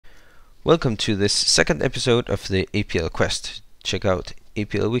Welcome to this second episode of the APL quest. Check out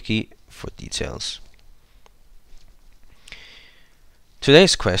APL Wiki for details.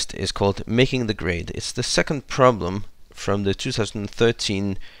 Today's quest is called Making the Grade. It's the second problem from the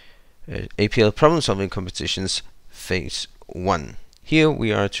 2013 APL problem solving competitions phase 1. Here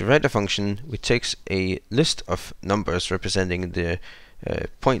we are to write a function which takes a list of numbers representing the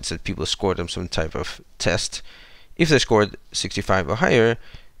points that people scored on some type of test. If they scored 65 or higher,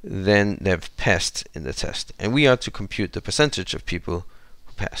 then they've passed in the test, and we are to compute the percentage of people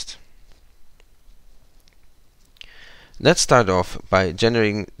who passed. Let's start off by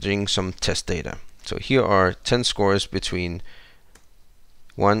generating some test data. So here are 10 scores between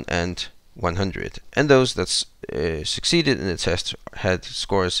 1 and 100, and those that succeeded in the test had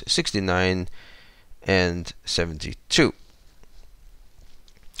scores 69 and 72.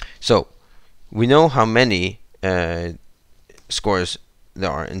 So we know how many scores there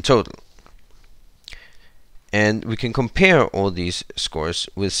are in total, and we can compare all these scores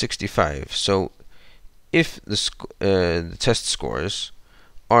with 65. So if the test scores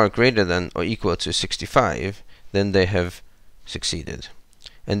are greater than or equal to 65, then they have succeeded,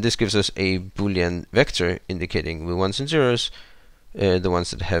 and this gives us a Boolean vector indicating with ones and zeros the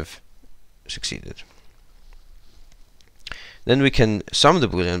ones that have succeeded. Then we can sum the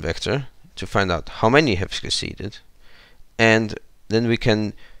Boolean vector to find out how many have succeeded, and then we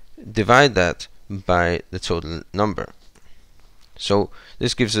can divide that by the total number. So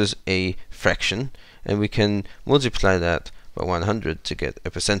this gives us a fraction, and we can multiply that by 100 to get a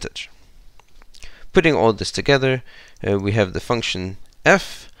percentage. Putting all this together, we have the function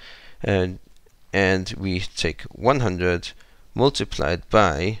f, and we take 100 multiplied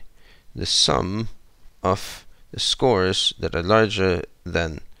by the sum of the scores that are larger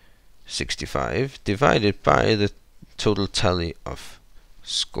than 65 divided by the total tally of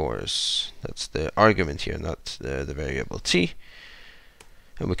scores. That's the argument here, not the variable t.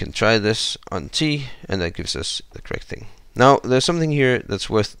 And we can try this on t, and that gives us the correct thing. Now, there's something here that's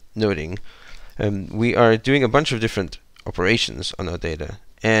worth noting. We are doing a bunch of different operations on our data,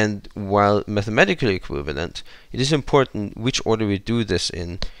 and while mathematically equivalent, it is important which order we do this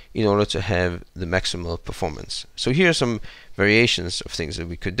in order to have the maximal performance. So here are some variations of things that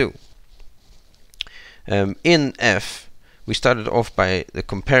we could do. In f, we started off by the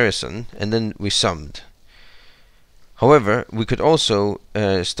comparison, and then we summed. However, we could also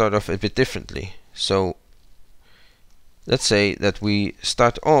start off a bit differently. So let's say that we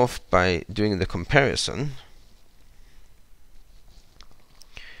start off by doing the comparison,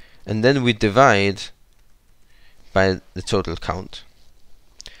 and then we divide by the total count.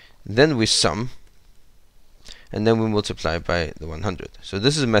 Then we sum, and then we multiply by the 100. So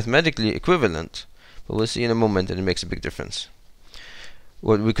this is mathematically equivalent, but we'll see in a moment that it makes a big difference.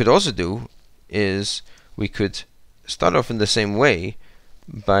 What we could also do is we could start off in the same way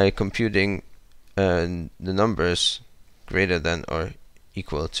by computing the numbers greater than or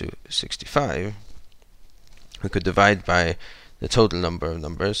equal to 65. We could divide by the total number of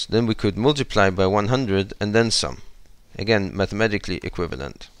numbers. Then we could multiply by 100 and then sum. Again, mathematically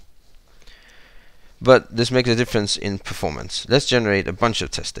equivalent. But this makes a difference in performance. Let's generate a bunch of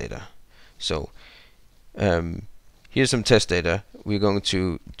test data. So here's some test data. We're going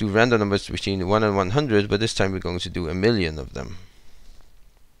to do random numbers between 1 and 100, but this time we're going to do 1,000,000 of them.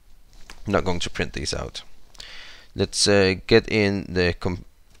 I'm not going to print these out. Let's get in the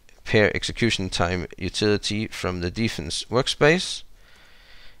compare execution time utility from the defense workspace,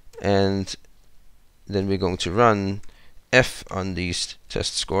 and then we're going to run f on these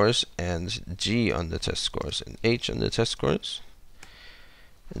test scores, and g on the test scores, and h on the test scores.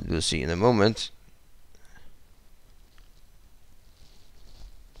 And we'll see in a moment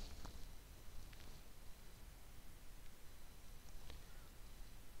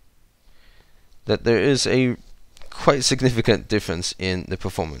that there is a quite significant difference in the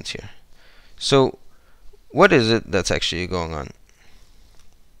performance here. So what is it that's actually going on?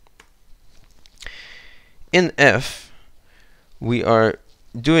 In f, we are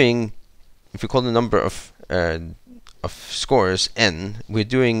doing, if we call the number of scores n, we're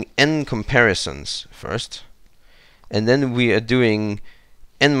doing n comparisons first, and then we are doing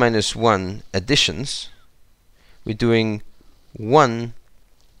n minus 1 additions. We're doing 1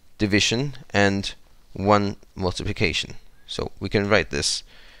 division and 1 multiplication. So we can write this.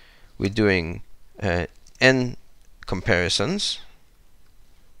 We're doing n comparisons,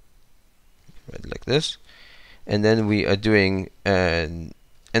 write it like this, and then we are doing n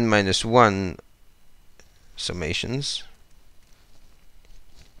minus 1 summations,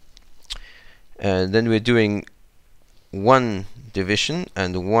 and then we're doing 1 division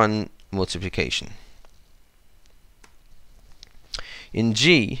and 1 multiplication. In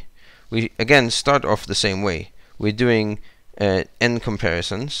G, we again start off the same way. We're doing n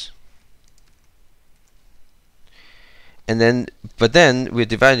comparisons, and but then we're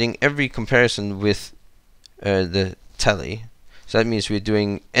dividing every comparison with the tally. So that means we're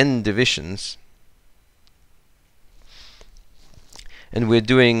doing n divisions, and we're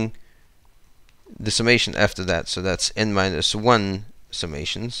doing the summation after that. So that's n minus 1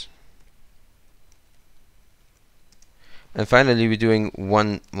 summations. And finally, we're doing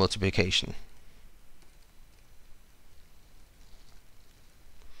 1 multiplication.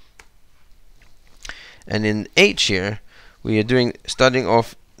 And in H here, we are starting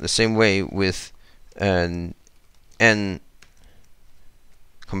off the same way with n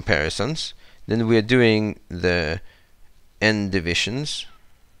comparisons. Then we are doing the n divisions,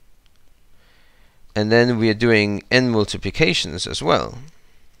 and then we are doing n multiplications as well.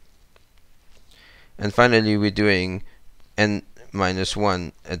 And finally, we're doing n minus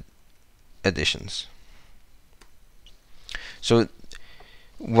 1 additions. So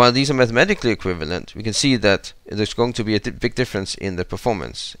while these are mathematically equivalent, we can see that there's going to be a big difference in the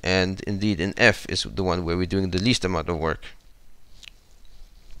performance, and indeed in F is the one where we're doing the least amount of work.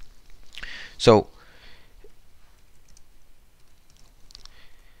 So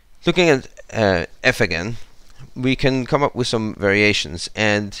looking at F again, we can come up with some variations,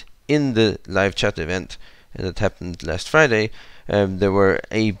 and in the live chat event that happened last Friday, there were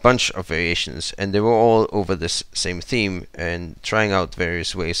a bunch of variations, and they were all over this same theme and trying out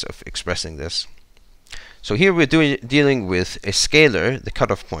various ways of expressing this. So here we're dealing with a scalar, the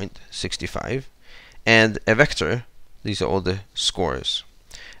cutoff point, 65, and a vector. These are all the scores.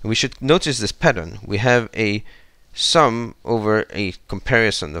 And we should notice this pattern. We have a sum over a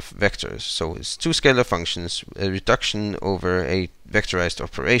comparison of vectors. So it's two scalar functions, a reduction over a vectorized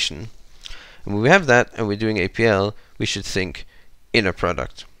operation. And when we have that and we're doing APL, we should think inner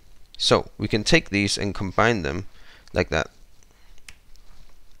product. So we can take these and combine them like that.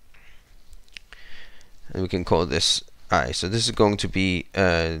 And we can call this I. So this is going to be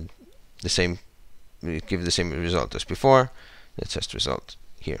the same, we give the same result as before. The test result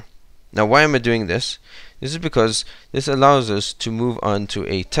here. Now why am I doing this? This is because this allows us to move on to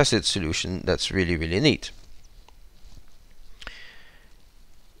a tacit solution that's really, really neat.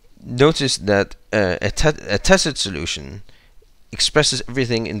 Notice that a tacit solution expresses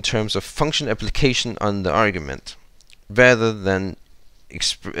everything in terms of function application on the argument, rather than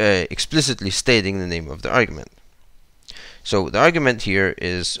explicitly stating the name of the argument. So the argument here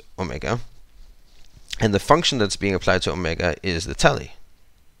is omega, and the function that's being applied to omega is the tally.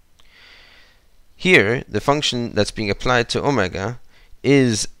 Here, the function that's being applied to omega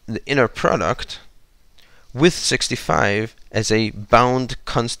is the inner product with 65 as a bound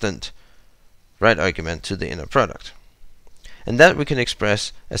constant right argument to the inner product. And that we can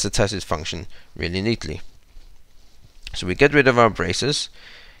express as a tacit function really neatly. So we get rid of our braces.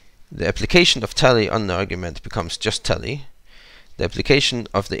 The application of tally on the argument becomes just tally. The application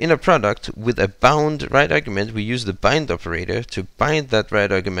of the inner product with a bound right argument, we use the bind operator to bind that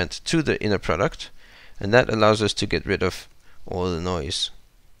right argument to the inner product, and that allows us to get rid of all the noise.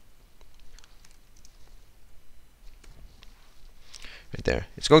 Right there.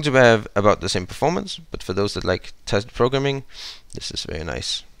 It's going to have about the same performance, but for those that like test programming, this is very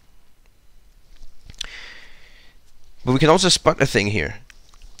nice. But we can also spot a thing here.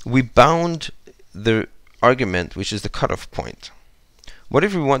 We bound the argument, which is the cutoff point. What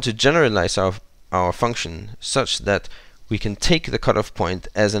if we want to generalize our function such that we can take the cutoff point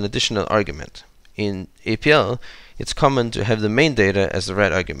as an additional argument? In APL, it's common to have the main data as the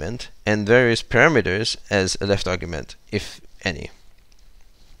right argument and various parameters as a left argument, if any.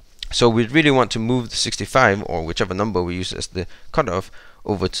 So we really want to move the 65, or whichever number we use as the cutoff,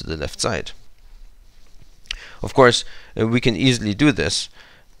 over to the left side. Of course, we can easily do this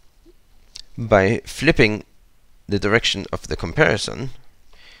by flipping the direction of the comparison.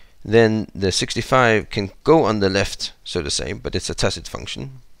 Then the 65 can go on the left, so to say, but it's a tacit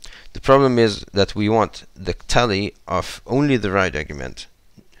function. The problem is that we want the tally of only the right argument.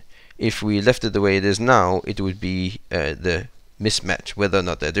 If we left it the way it is now, it would be the mismatch, whether or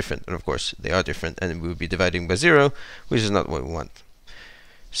not they're different. And of course, they are different, and we would be dividing by 0, which is not what we want.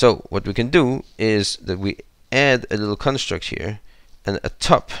 So what we can do is that we add a little construct here and a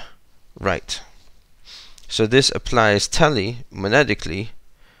top right. So this applies tally monadically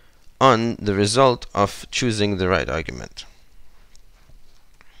on the result of choosing the right argument.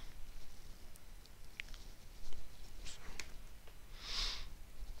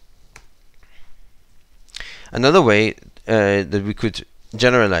 Another way that we could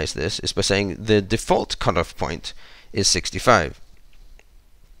generalize this is by saying the default cutoff point is 65.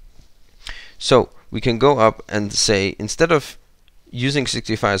 So we can go up and say, instead of using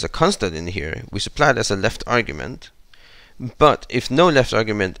 65 as a constant in here, we supply it as a left argument. But if no left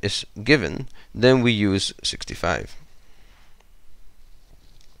argument is given, then we use 65.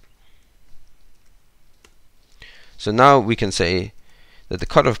 So now we can say that the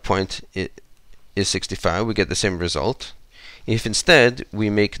cutoff point is 65. We get the same result. If instead we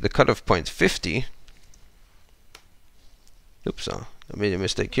make the cutoff point 50, oops, I made a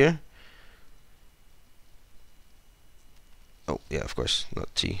mistake here. Oh yeah, of course,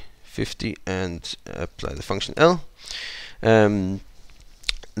 not t, 50, and apply the function L. Then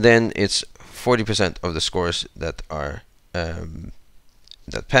it's 40% of the scores that are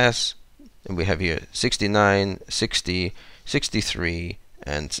that pass, and we have here 69, 60, 63,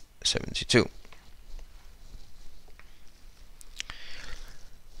 and 72.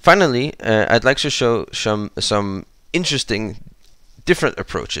 Finally, I'd like to show some interesting different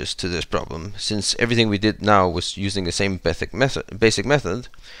approaches to this problem. Since everything we did now was using the same basic method,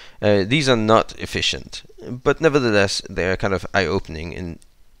 these are not efficient, but nevertheless they are kind of eye-opening in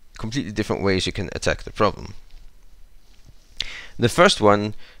completely different ways you can attack the problem. The first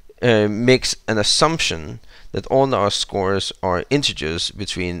one makes an assumption that all our scores are integers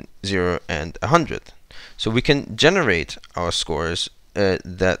between 0 and 100. So we can generate our scores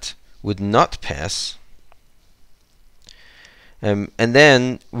that would not pass, and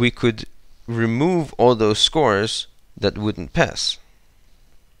then we could remove all those scores that wouldn't pass,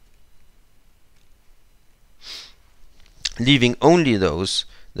 leaving only those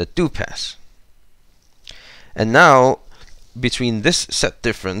that do pass. And now, between this set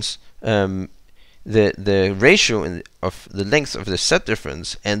difference, the ratio of the length of the set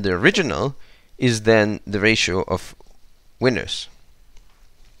difference and the original is then the ratio of winners.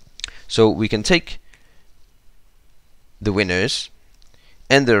 So we can take the winners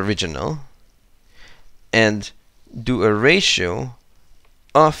and the original and do a ratio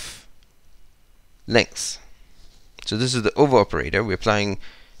of lengths. So this is the over operator. We're applying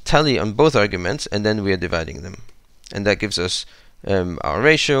tally on both arguments, and then we are dividing them. And that gives us our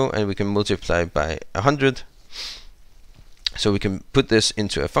ratio, and we can multiply by 100. So we can put this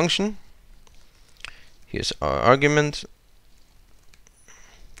into a function. Here's our argument.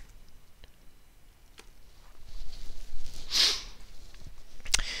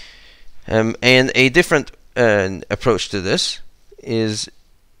 And a different approach to this is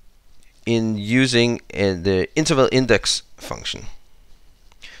in using the interval index function.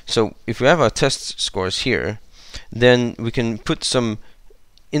 So if we have our test scores here, then we can put some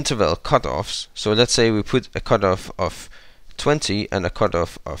interval cutoffs. So let's say we put a cutoff of 20 and a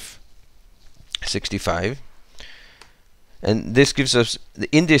cutoff of 65. And this gives us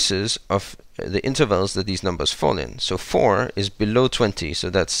the indices of the intervals that these numbers fall in. So 4 is below 20, so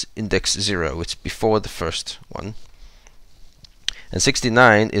that's index 0, it's before the first one. And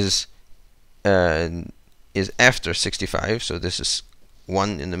 69 is after 65, so this is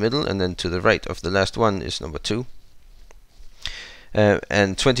 1 in the middle, and then to the right of the last one is number 2.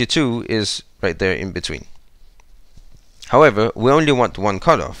 And 22 is right there in between. However, we only want one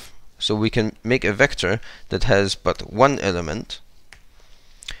cutoff. So we can make a vector that has but one element,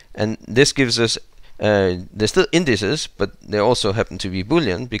 and this gives us they're still indices, but they also happen to be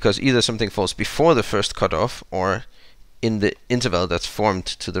Boolean, because either something falls before the first cutoff or in the interval that's formed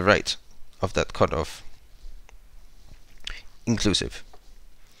to the right of that cutoff, inclusive.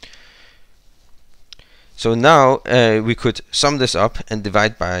 So now we could sum this up and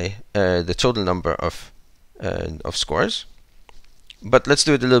divide by the total number of scores. But let's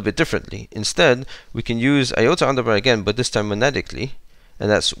do it a little bit differently. Instead, we can use iota underbar again, but this time monadically, and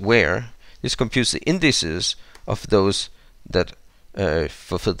that's where. This computes the indices of those that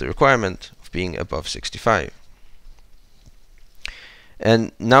fulfill the requirement of being above 65.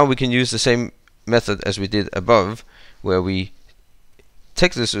 And now we can use the same method as we did above, where we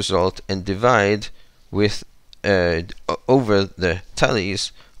take this result and divide with over the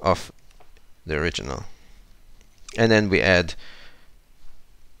tallies of the original. And then we add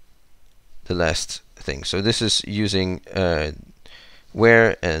the last thing. So this is using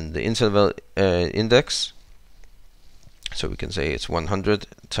where and the interval index. So we can say it's 100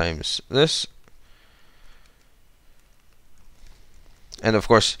 times this. And of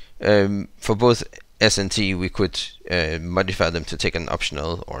course, for both S and T, we could modify them to take an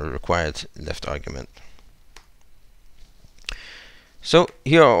optional or required left argument. So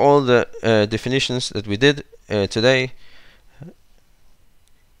here are all the definitions that we did today.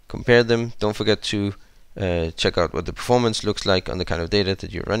 Compare them. Don't forget to check out what the performance looks like on the kind of data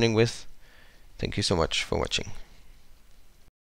that you're running with. Thank you so much for watching.